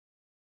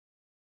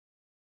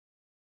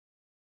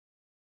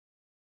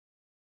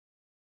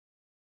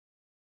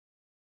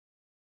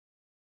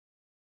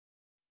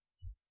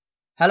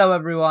Hello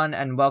everyone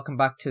and welcome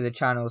back to the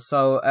channel.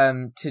 So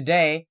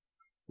today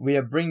we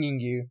are bringing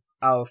you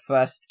our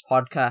first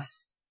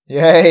podcast.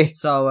 Yay!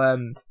 So I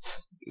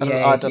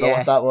don't know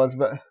what that was,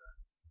 but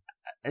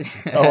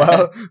oh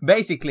well.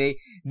 Basically,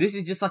 this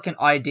is just like an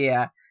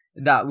idea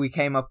that we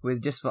came up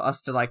with just for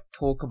us to like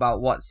talk about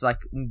what's like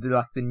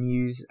the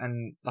news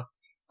and like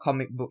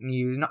comic book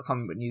news, not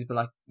comic book news, but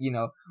like, you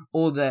know,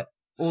 all the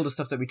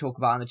stuff that we talk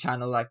about on the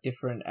channel, like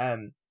different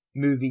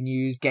movie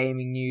news,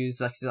 gaming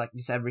news, like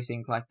just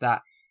everything like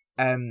that.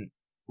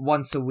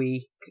 Once a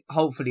week,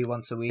 hopefully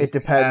once a week. It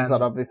depends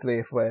on obviously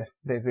if we're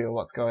busy or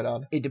what's going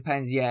on. It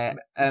depends, yeah.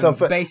 So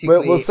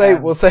basically, we'll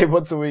say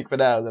once a week for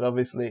now. Then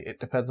obviously it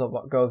depends on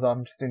what goes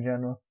on just in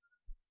general.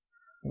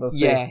 We'll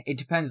see. Yeah, it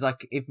depends.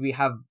 Like if we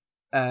have,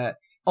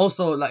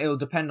 also like it'll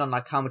depend on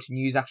like how much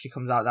news actually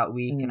comes out that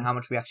week and how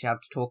much we actually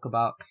have to talk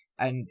about,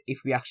 and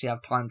if we actually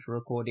have time to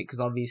record it. Because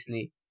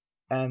obviously,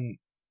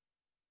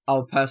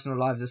 our personal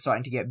lives are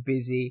starting to get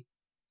busy.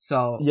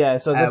 So yeah,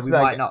 so this we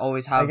might not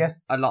always have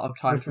a lot of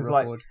time to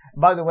record.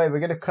 By the way, we're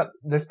going to cut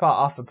this part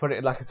off and put it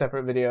in like a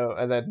separate video,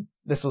 and then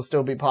this will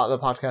still be part of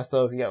the podcast,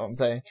 though, if you get what I'm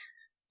saying.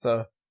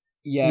 So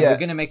yeah, we're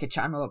going to make a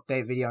channel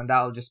update video, and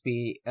that'll just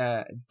be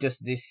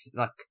just this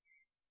like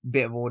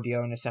bit of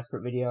audio in a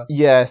separate video.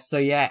 Yes. So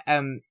yeah,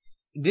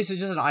 this is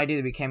just an idea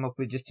that we came up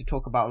with just to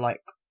talk about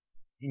like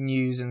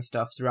news and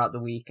stuff throughout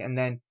the week, and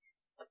then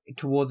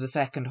towards the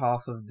second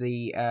half of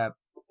the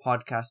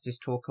podcast,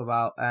 just talk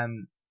about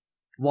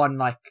one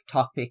like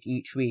topic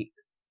each week.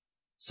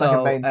 So like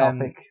a main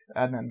topic,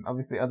 and then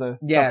obviously other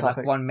subtopics.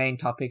 Like one main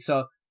topic.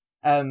 So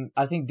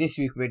I think this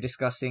week we're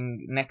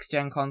discussing next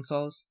gen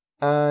consoles.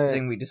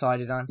 Thing we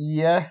decided on.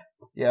 Yeah.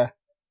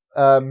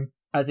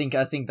 I think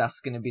that's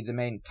going to be the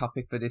main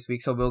topic for this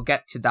week. So we'll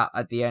get to that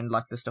at the end,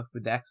 like the stuff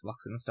with the Xbox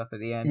and stuff at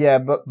the end. Yeah,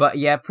 but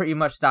yeah, pretty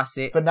much that's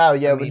it. For now,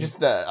 yeah, we're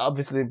just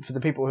obviously for the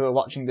people who are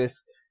watching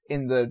this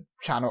in the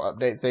channel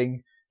update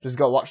thing, just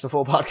go watch the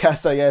full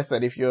podcast, I guess.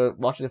 And if you're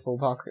watching the full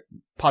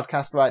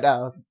podcast right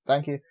now,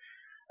 thank you.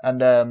 And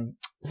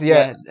so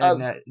yeah,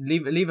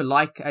 leave a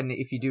like, and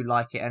if you do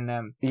like it,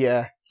 and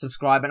yeah,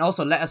 subscribe, and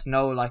also let us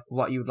know like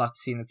what you would like to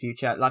see in the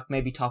future, like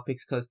maybe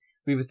topics, because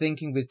we were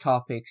thinking with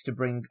topics to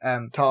bring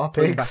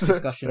bring back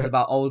discussions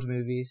about old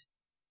movies.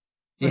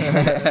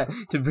 Yeah,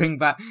 to bring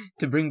back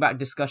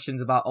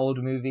discussions about old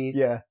movies.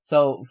 Yeah.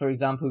 So, for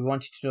example, we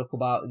wanted to talk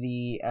about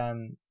the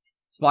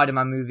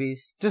Spider-Man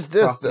movies. Just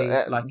basically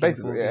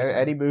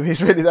any movies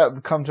really that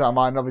would come to our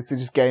mind. Obviously,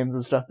 just games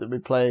and stuff that we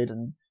played,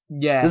 and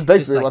yeah, just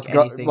basically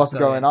what's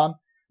going on.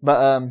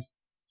 But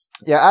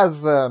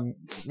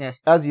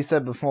as you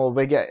said before,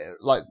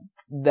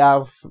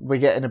 now we're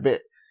getting a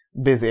bit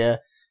busier.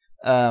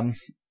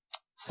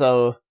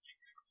 So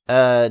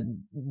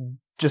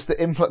just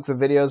the influx of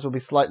videos will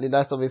be slightly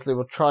less. Obviously,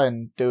 we'll try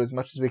and do as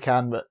much as we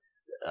can, but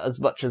as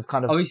much as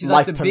kind of obviously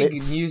like the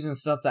big news and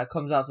stuff that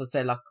comes out for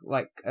say like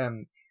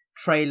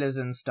trailers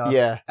and stuff.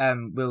 Yeah.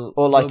 We'll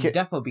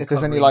definitely be if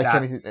there's any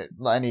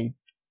any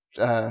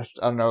I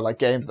don't know, like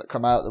games that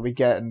come out that we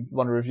get and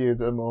want to review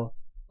them, or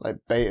like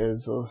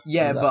betas or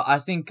but I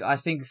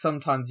think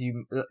sometimes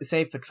you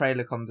say if a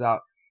trailer comes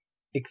out,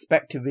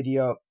 expect a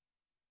video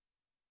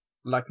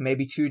like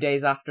maybe 2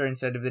 days after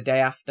instead of the day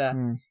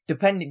after.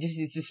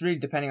 It's just really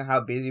depending on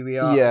how busy we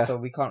are. Yeah. So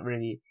we don't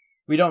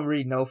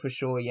really know for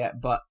sure yet,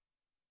 but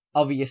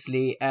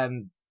obviously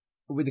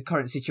with the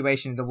current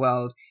situation in the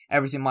world,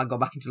 everything might go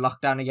back into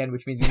lockdown again,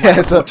 which means we might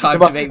have more time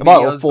to make videos. It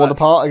might all fall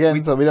apart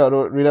again, so we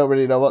don't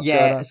really know what's going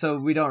on. Yeah, so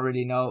we don't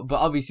really know. But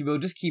obviously we'll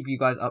just keep you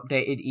guys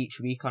updated each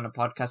week on a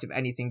podcast if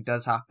anything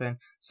does happen.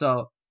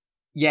 So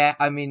yeah,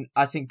 I mean,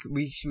 I think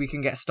we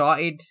can get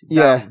started.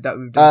 That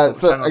we've done.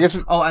 I guess.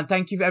 And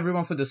thank you for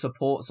everyone for the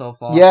support so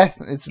far. Yeah,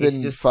 it's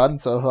been fun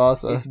so far.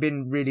 So it's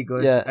been really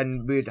good. Yeah.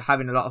 And we're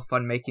having a lot of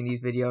fun making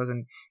these videos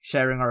and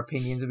sharing our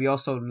opinions. We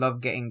also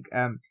love getting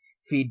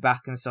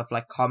feedback and stuff,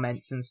 like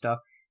comments and stuff,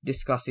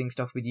 discussing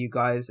stuff with you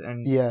guys.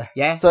 And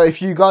yeah. So if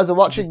you guys are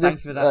watching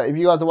this, in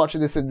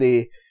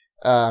the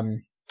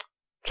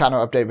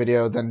channel update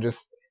video, then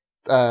just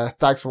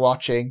thanks for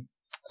watching.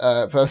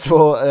 First of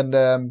all,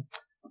 and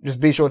just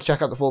be sure to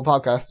check out the full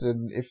podcast,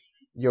 and if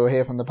you're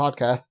here from the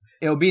podcast,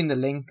 it'll be in the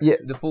link. Yeah,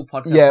 the full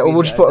podcast. Yeah, or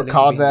we'll just put a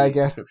card there, I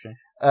guess.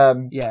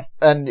 Yeah,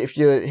 and if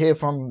you're here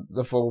from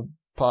the full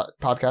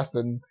podcast,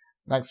 then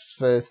thanks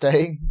for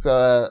staying.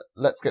 So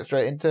let's get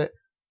straight into it.